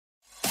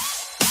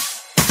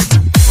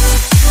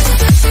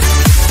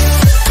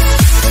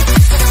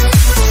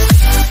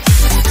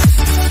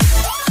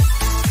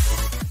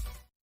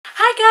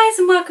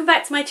welcome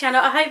back to my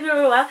channel. I hope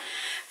you're all well.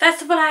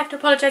 First of all, I have to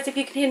apologise if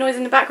you can hear noise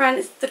in the background.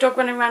 It's the dog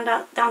running around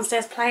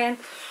downstairs playing.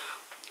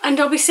 And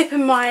I'll be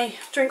sipping my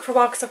drink for a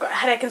while because I've got a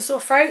headache and sore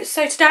throat.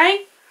 So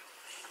today,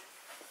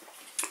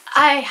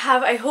 I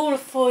have a haul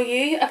for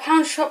you, a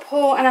pound shop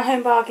haul and a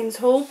Homebargains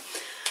haul.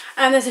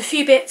 And there's a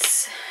few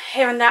bits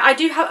here and there. I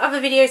do have other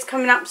videos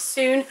coming up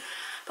soon,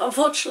 but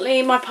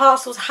unfortunately my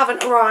parcels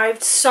haven't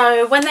arrived.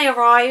 So when they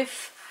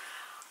arrive,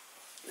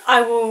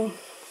 I will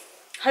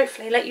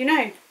hopefully let you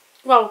know.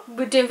 Well,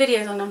 we're doing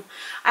videos on them.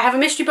 I have a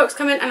mystery box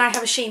coming and I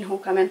have a Shein haul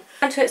coming.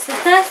 So the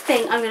first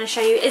thing I'm going to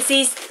show you is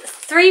these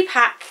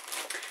 3-pack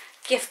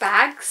gift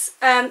bags.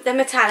 They're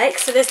metallic,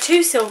 so there's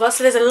 2 silver.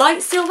 So there's a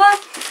light silver,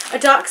 a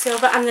dark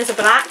silver, and there's a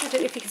black. I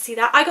don't know if you can see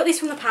that. I got these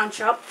from the pound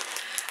shop.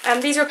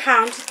 These are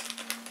 £1.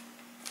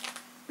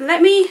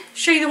 Let me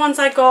show you the ones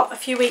I got a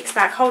few weeks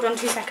back. Hold on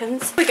 2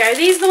 seconds. Here we go.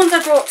 These are the ones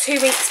I brought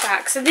 2 weeks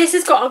back. So this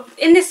has got,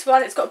 in this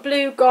one, it's got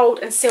blue, gold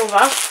and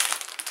silver.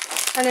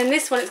 And then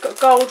this one, it's got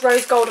gold,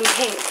 rose gold and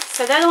pink.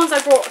 So they're the ones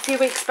I brought a few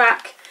weeks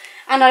back.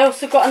 And I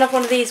also got another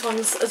one of these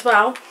ones as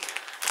well.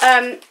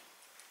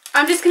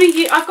 I'm just going to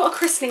use, I've got a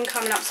christening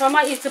coming up, so I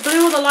might use the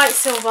blue or the light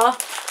silver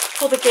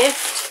for the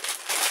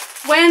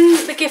gift.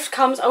 When the gift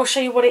comes, I'll show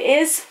you what it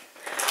is.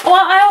 Oh,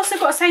 I also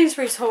got a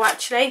Sainsburys haul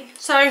actually.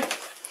 So I'm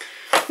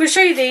going to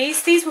show you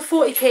these. These were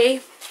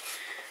 40p.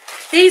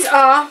 These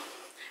are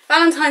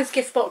Valentine's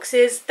gift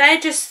boxes. They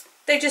just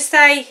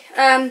say,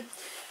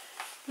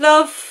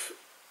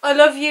 I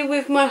love you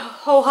with my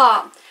whole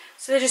heart.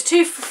 So they're just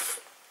two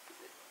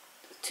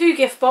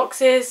gift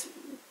boxes.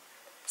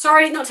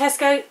 Sorry, not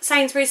Tesco,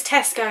 Sainsbury's,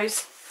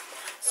 Tesco's.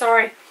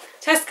 Sorry.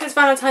 Tesco's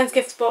Valentine's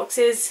gift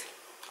boxes.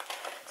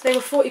 So they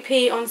were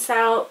 40p on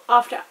sale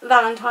after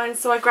Valentine's,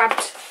 so I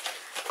grabbed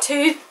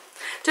 2.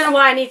 Don't know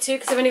why I need 2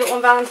 because I've only got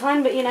 1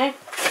 Valentine, but you know.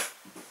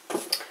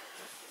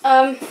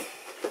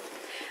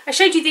 I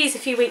showed you these a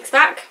few weeks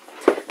back,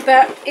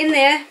 but in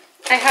there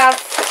I have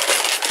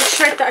the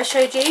shred that I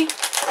showed you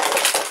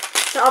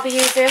that I'll be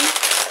using.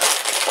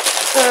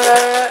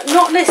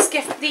 Not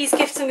these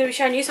gifts I'm going to be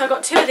showing you, so I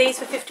got 2 of these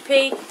for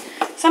 50p.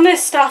 Some of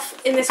this stuff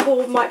in this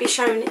haul might be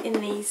shown in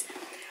these.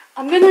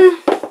 Oh,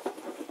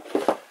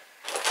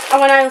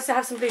 and I also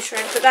have some blue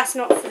shred, but that's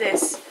not for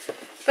this.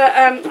 But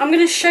I'm going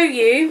to show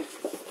you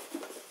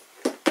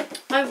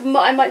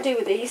what I might do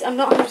with these. I'm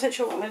not 100%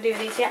 sure what I'm going to do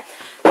with these yet.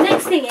 The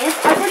next thing is,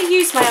 I've already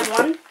used my other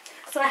one,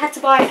 so I had to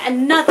buy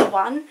another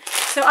one.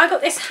 So I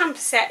got this hamper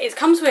set. It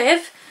comes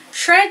with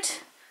shred,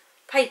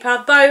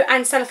 paper, bow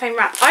and cellophane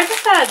wrap. I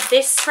prefer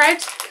this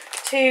shred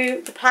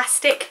to the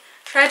plastic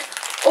shred,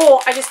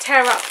 or I just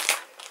tear up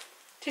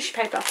tissue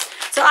paper.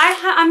 So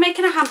I'm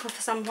making a hamper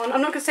for someone.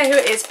 I'm not going to say who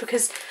it is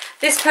because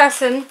this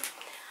person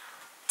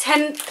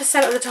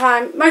 10% of the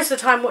time, most of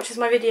the time watches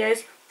my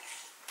videos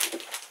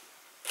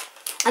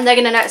and they're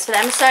going to know it's for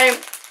them. So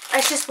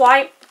it's just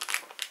white.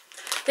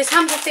 This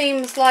hamper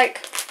theme's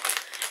like,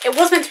 it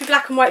was meant to be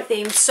black and white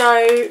themed,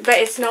 so, but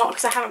it's not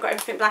because I haven't got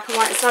everything black and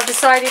white. So I've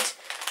decided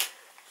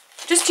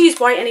just to use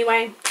white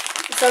anyway.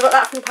 So I got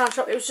that from the pound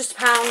shop. It was just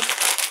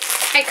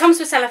 £1. It comes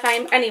with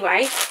cellophane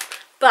anyway,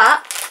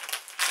 but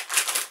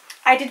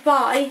I did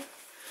buy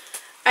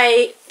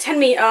a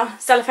 10-metre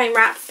cellophane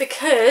wrap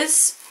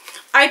because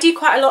I do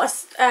quite a lot of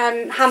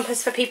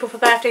hampers for people for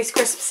birthdays,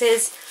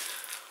 Christmases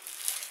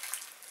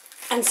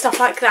and stuff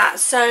like that.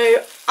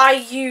 So I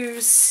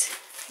use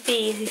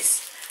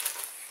these,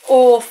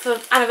 or for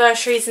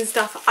anniversaries and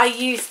stuff, I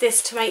use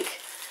this to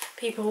make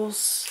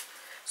people's.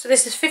 So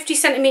this is 50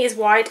 centimetres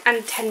wide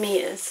and 10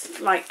 metres,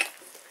 like,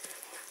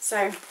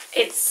 so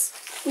it's,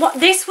 what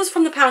this was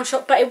from the pound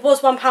shop, but it was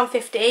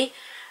 £1.50.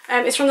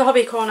 It's from the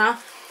Hobby Corner.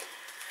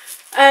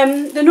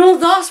 The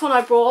last one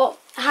I brought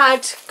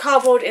had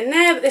cardboard in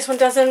there, but this one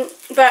doesn't.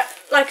 But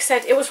like I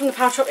said, it was from the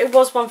pound shop. It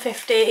was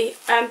 £1.50.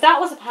 That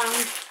was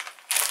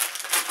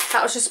 £1.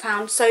 That was just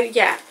 £1. So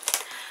yeah,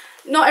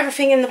 not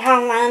everything in the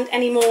Poundland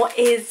anymore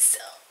is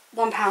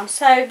 £1.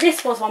 So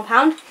this was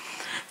 £1.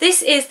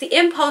 This is the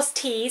Impulse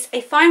Tease,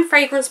 a fine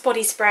fragrance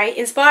body spray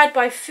inspired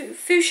by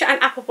fuchsia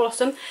and apple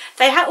blossom.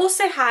 They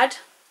also had,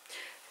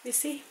 you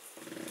see,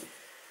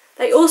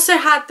 they also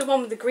had the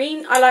one with the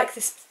green. I like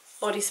this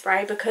body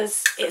spray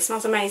because it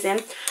smells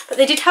amazing. But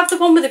they did have the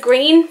one with the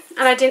green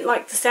and I didn't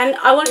like the scent.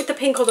 I wanted the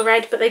pink or the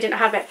red, but they didn't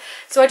have it.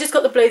 So I just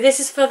got the blue. This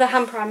is for the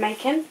hamper I'm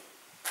making.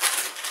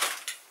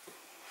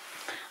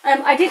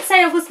 I did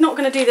say I was not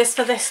going to do this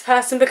for this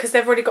person because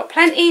they've already got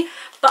plenty,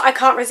 but I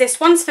can't resist.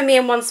 One's for me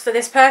and one's for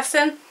this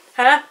person,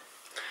 her.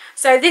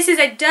 So this is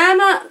a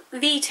Derma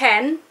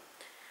V10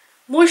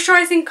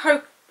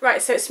 moisturising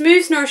right, so it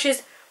smooths,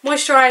 nourishes,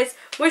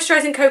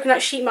 moisturising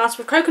coconut sheet mask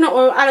with coconut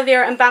oil, aloe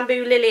vera and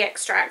bamboo lily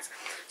extract.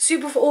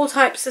 Suitable for all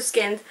types of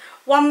skin.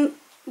 One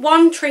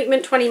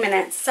treatment, 20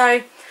 minutes.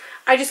 So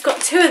I just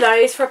got 2 of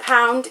those for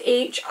 £1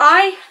 each.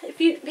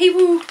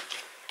 People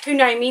who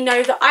know me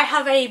know that I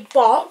have a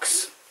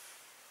box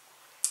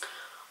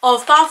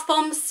of bath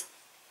bombs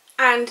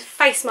and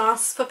face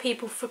masks for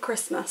people for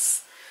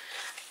Christmas.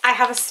 I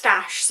have a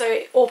stash,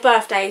 so, or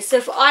birthdays. So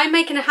if I'm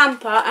making a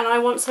hamper and I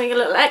want something a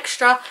little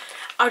extra,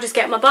 I'll just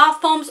get my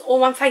bath bombs or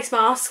my face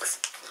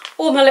masks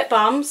or my lip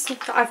balms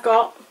that I've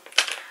got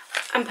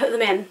and put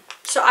them in.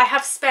 So I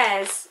have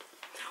spares.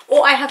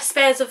 Or I have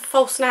spares of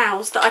false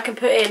nails that I can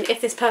put in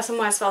if this person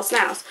wears false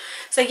nails.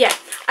 So yeah,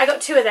 I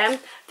got 2 of them.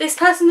 This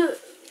person,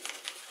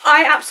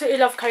 I absolutely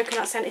love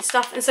coconut scented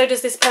stuff, and so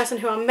does this person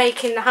who I'm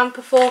making the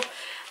hamper for.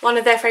 One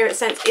of their favourite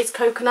scents is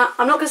coconut.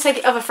 I'm not going to say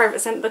the other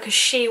favourite scent because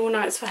she will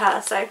know it's for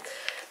her. So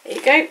there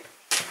you go.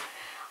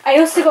 I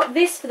also got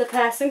this for the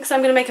person because I'm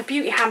going to make a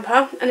beauty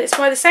hamper, and it's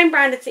by the same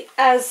brand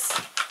as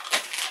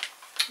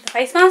the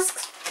face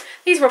masks.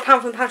 These were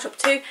 £1 from the Pound Shop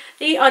too.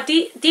 These are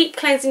deep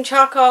cleansing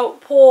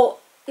charcoal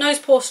nose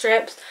pore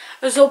strips,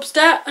 absorbs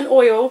dirt and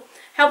oil,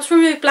 helps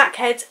remove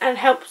blackheads and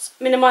helps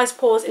minimise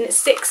pores, and it's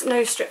 6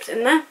 nose strips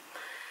in there.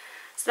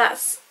 So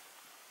that's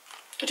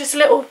just a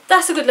little,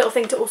 that's a good little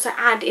thing to also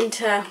add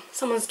into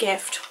someone's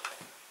gift.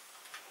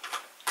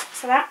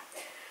 So that.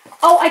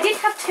 Oh, I did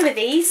have 2 of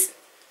these,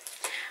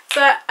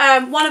 but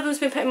one of them's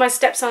been put in my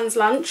stepson's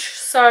lunch,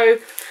 so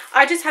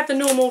I just had the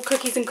normal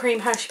cookies and cream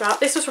Hershey bar.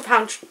 This was from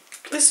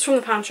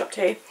the Pound Shop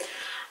too.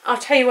 I'll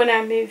tell you when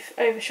I move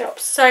over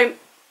shops. So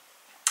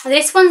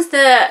this one's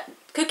the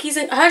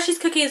Hershey's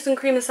cookies and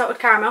cream and salted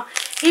caramel.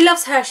 He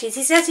loves Hershey's.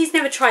 He says he's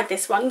never tried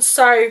this one,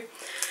 so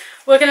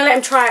we're going to let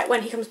him try it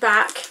when he comes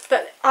back.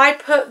 But I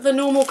put the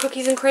normal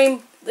cookies and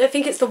cream, I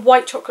think it's the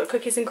white chocolate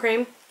cookies and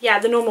cream. Yeah,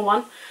 the normal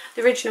one,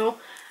 the original,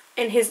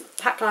 in his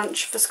packed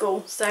lunch for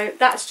school. So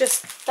that's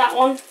just that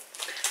one.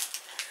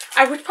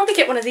 I would probably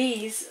get one of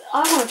these.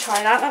 I want to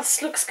try that. That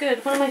looks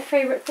good. One of my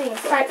favourite things.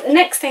 Right, the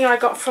next thing I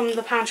got from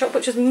the Pound Shop,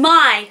 which is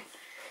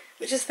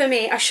for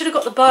me. I should have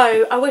got the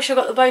bow. I wish I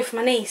got the bow for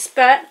my niece,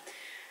 but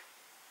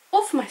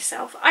or for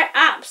myself.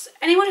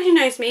 Anyone who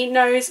knows me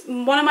knows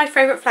one of my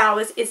favourite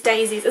flowers is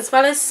daisies, as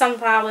well as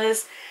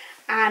sunflowers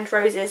and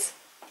roses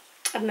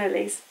and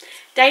lilies.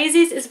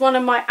 Daisies is one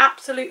of my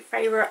absolute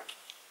favourite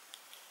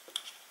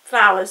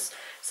flowers.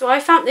 So I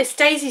found this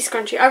daisy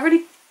scrunchie.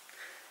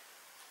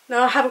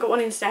 No, I haven't got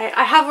one in today.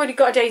 I have already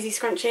got a daisy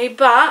scrunchie,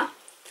 but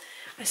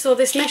I saw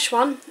this mesh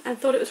one and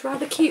thought it was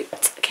rather cute.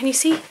 Can you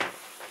see?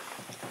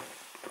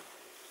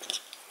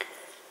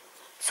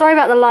 Sorry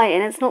about the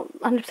lighting, it's not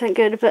 100%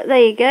 good, but there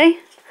you go.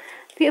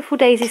 Beautiful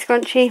daisy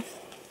scrunchie.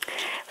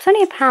 It's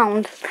only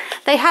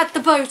 £1. They had the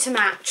bow to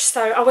match,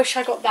 so I wish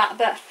I got that,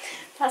 but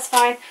that's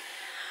fine.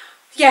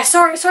 Yeah,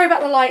 sorry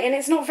about the lighting.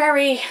 It's not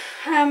very,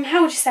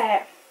 how would you say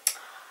it?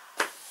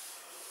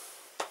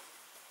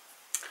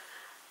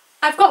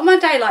 I've got my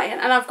daylight in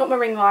and I've got my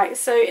ring light,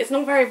 so it's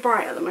not very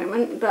bright at the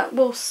moment, but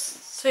we'll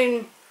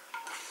soon.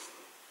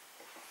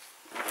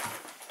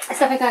 It's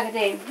something I can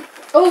do.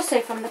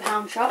 Also from the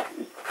Pound Shop,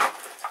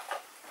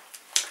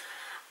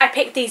 I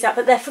picked these up,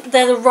 but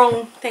they're the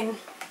wrong thing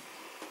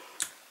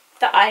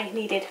that I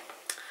needed.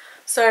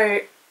 So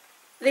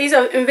these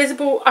are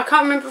invisible. I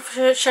can't remember if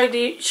I showed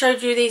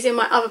you these in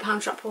my other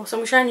Pound Shop haul, so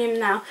I'm showing you them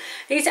now.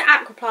 These are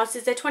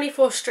aquaplasters. They're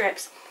 24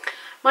 strips.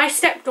 My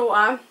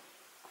stepdaughter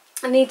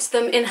needs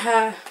them in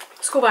her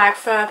school bag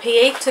for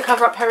PE to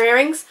cover up her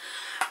earrings,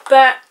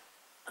 but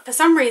for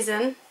some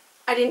reason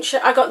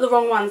I got the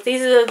wrong ones.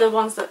 These are the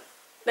ones that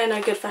they're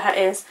no good for her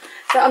ears,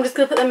 so I'm just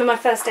going to put them in my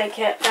first aid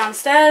kit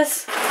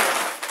downstairs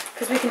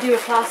because we can do with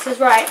plasters.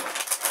 Right,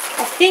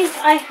 I think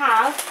I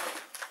have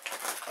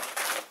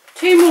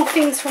 3 more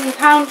things from the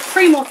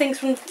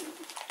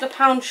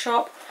Pound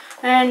Shop,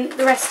 and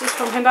the rest is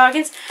from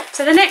Homebargains.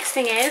 So the next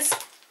thing is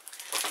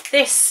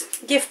this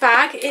gift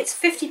bag. It's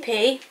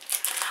 50p.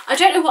 I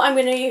don't know what I'm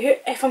going to use,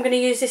 if I'm going to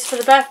use this for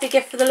the birthday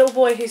gift for the little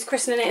boy whose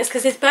christening it is,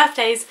 because his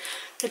birthday's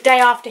the day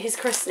after his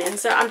christening.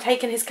 So I'm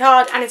taking his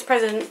card and his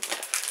present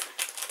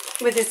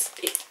with his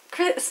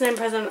christening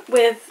present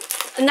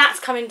and that's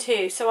coming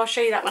too. So I'll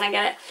show you that when I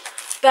get it.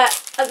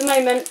 But at the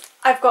moment,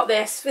 I've got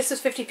this. This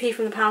was 50p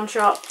from the Pound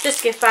Shop.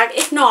 Just a gift bag.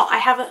 If not, I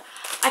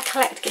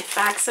collect gift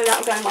bags, so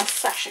that'll go in my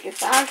stash of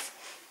gift bags.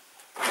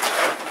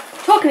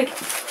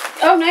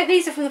 Oh no,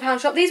 these are from the Pound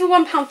Shop. These were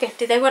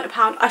 £1.50. They weren't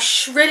 £1.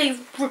 I really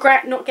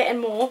regret not getting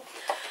more.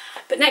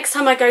 But next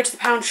time I go to the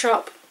Pound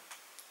Shop,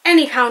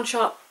 any Pound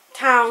Shop,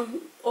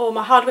 town or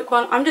my Hardwick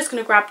one, I'm just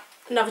going to grab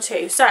another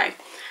 2. So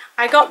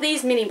I got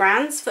these mini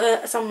brands for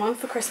someone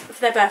for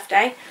their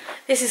birthday.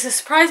 This is a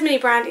surprise mini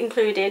brand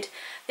included.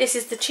 This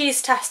is the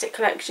Cheese-tastic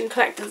Collection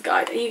Collector's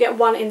Guide, and you get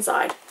 1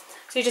 inside.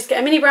 So you just get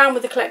a mini brand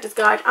with the Collector's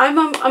Guide. I'm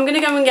going to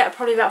go and get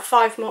probably about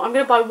 5 more. I'm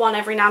going to buy 1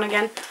 every now and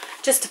again,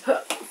 just to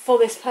put for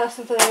this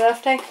person for their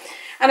birthday.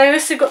 And I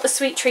also got the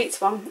Sweet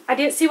Treats one. I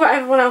didn't see what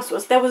everyone else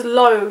was. There was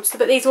loads,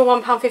 but these were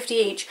 £1.50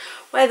 each.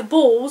 Where the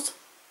balls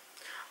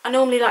are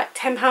normally like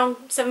 £10,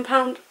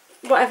 £7,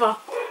 whatever.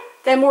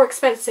 They're more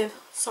expensive.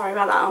 Sorry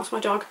about that, that was my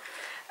dog.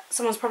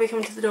 Someone's probably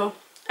coming to the door.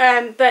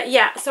 But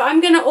yeah, so I'm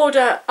going to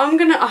order,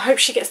 I hope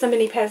she gets the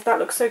mini pairs. That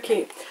looks so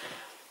cute.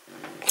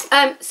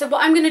 So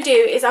what I'm going to do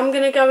is I'm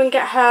going to go and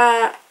get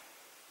her,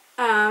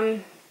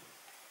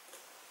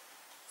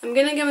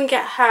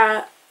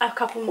 a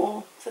couple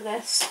more for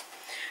this.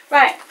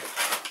 Right,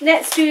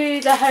 let's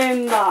do the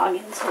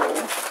Homebargains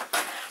haul.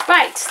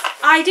 Right,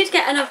 I did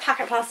get another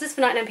packet of plasters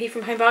for 99p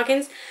from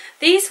Homebargains.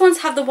 These ones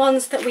have the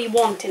ones that we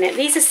want in it.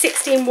 These are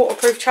 16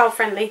 waterproof, child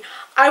friendly.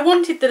 I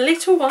wanted the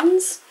little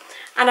ones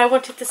and I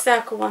wanted the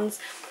circle ones.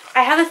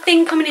 I have a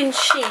thing coming in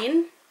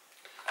Shein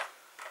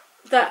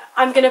that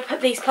I'm going to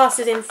put these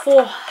plasters in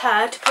for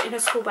her to put in her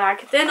school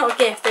bag. They're not a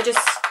gift, they're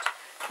just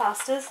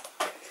plasters.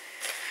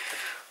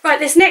 Right,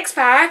 this next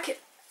bag,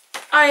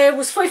 I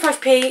was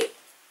 45p,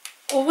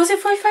 or was it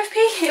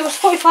 45p? It was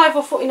 45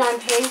 or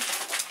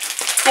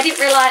 49p. I didn't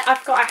realise, I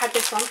forgot I had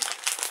this one.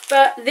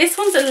 But this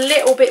one's a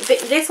little bit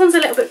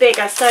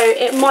bigger, so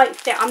it might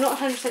fit, I'm not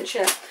 100%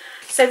 sure.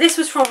 So this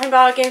was from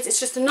Homebargains. It's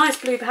just a nice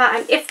blue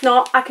pattern. If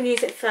not, I can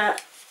use it for,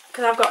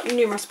 because I've got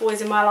numerous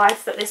boys in my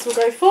life that this will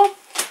go for.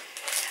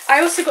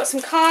 I also got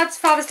some cards,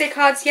 Father's Day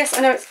cards. Yes,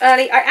 I know it's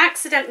early. I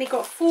accidentally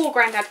got 4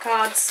 Grandad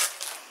cards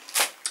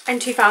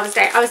and 2 Father's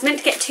Day. I was meant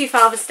to get 2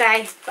 Father's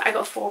Day, but I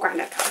got 4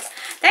 Grandad cards.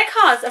 Their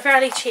cards are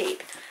fairly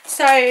cheap.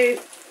 So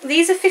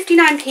these are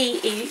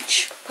 59p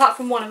each, apart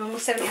from one of them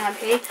was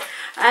 79p.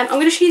 I'm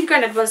going to show you the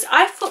Grandad ones.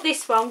 I thought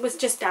this one was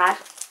just Dad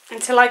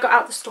until I got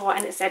out the store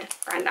and it said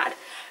Grandad.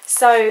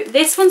 So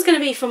this one's going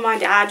to be for my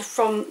dad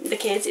from the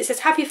kids. It says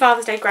Happy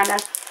Father's Day,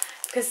 Grandad.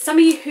 Because some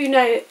of you who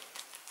know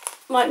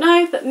might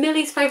know that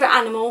Millie's favourite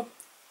animal,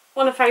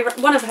 one of her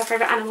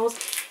favourite animals,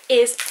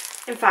 is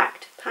in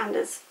fact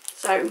pandas.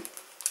 So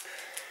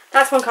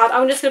that's one card.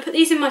 I'm just going to put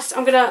these in my, what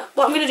I'm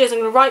going to do is I'm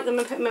going to write them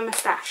and put them in my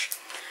stash.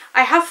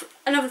 I have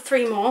another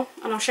 3 more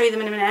and I'll show you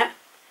them in a minute.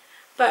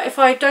 But if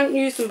I don't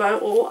use them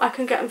all, I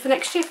can get them for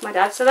next year for my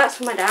dad. So that's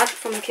for my dad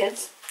from the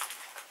kids.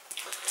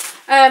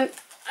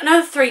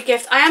 Another 3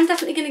 gifts. I am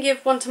definitely going to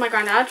give one to my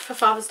Grandad for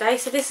Father's Day.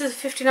 So this is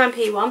a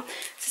 59p one. It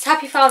says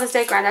Happy Father's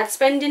Day, Grandad.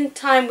 Spending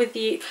time with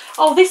you.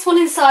 Oh, this one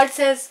inside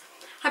says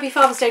Happy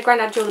Father's Day,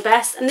 Grandad, you're the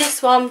best. And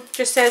this one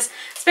just says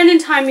spending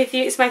time with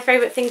you is my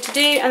favourite thing to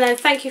do. And then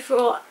thank you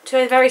to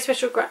a very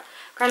special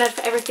Grandad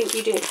for everything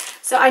you do.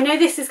 So I know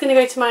this is going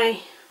to go to my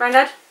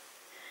Grandad.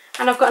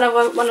 And I've got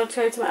another one or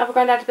 2 to my other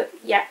Grandad. But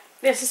yeah,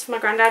 this is for my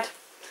Grandad.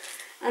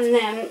 And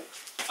then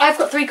I've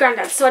got 3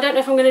 Granddads, so I don't know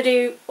if I'm going to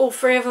do all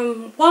 3 of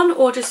them one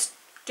or just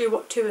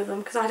do 2 of them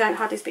because I don't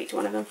hardly speak to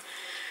one of them.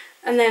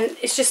 And then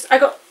it's just,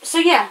 so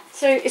yeah,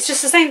 so it's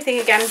just the same thing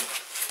again,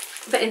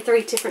 but in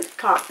 3 different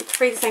cards,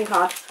 3 the same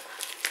card.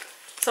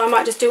 So I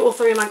might just do all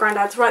 3 of my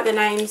Granddads, write their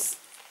names,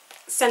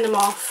 send them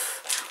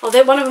off. Well,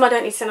 one of them I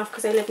don't need to send off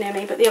because they live near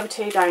me, but the other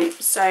 2 don't.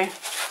 So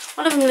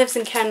one of them lives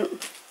in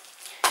Kent.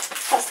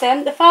 That's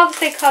them. The Father's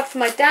Day card for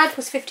my dad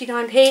was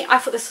 59p. I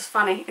thought this was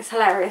funny. It's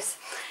hilarious.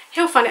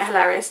 He'll find it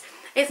hilarious.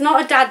 It's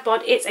not a dad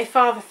bod, it's a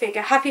father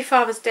figure. Happy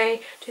Father's Day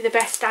to the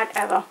best dad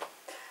ever.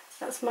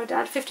 That's my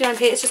dad,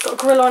 59p. It's just got a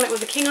gorilla on it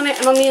with a king on it.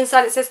 And on the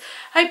inside it says,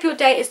 hope your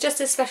day is just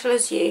as special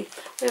as you.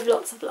 With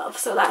lots of love.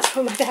 So that's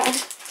for my dad.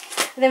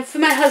 And then for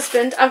my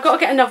husband, I've got to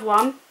get another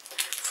one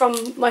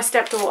from my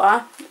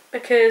stepdaughter.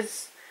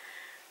 Because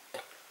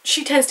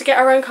she tends to get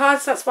her own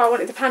cards. That's why I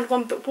wanted the panda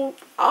one. But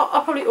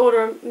I'll probably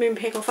order a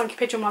Moonpig or Funky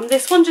Pigeon one.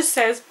 This one just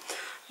says,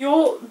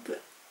 you're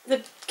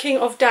the king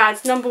of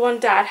dads, #1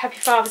 dad, Happy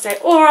Father's Day.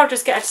 Or I'll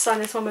just get her to sign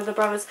this one with the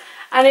brothers.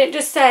 And it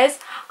just says,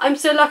 I'm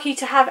so lucky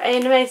to have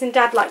an amazing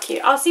dad like you.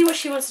 I'll see what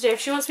she wants to do. If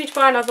she wants me to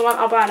buy another one,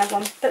 I'll buy another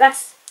one. But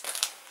that's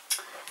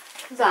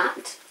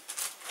that.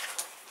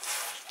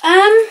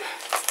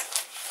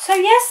 So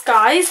yes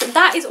guys,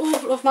 that is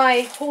all of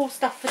my haul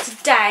stuff for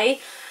today.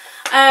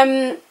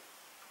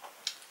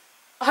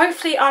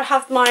 Hopefully I'll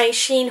have my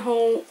Shein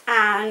haul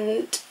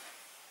and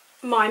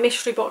my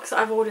mystery box that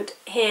I've ordered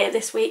here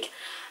this week.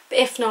 But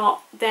if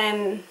not,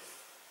 then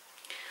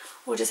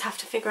we'll just have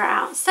to figure it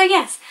out. So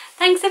yes,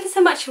 thanks ever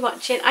so much for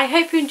watching. I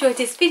hope you enjoyed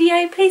this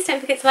video. Please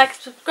don't forget to like and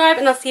subscribe,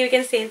 and I'll see you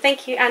again soon.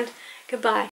 Thank you and goodbye.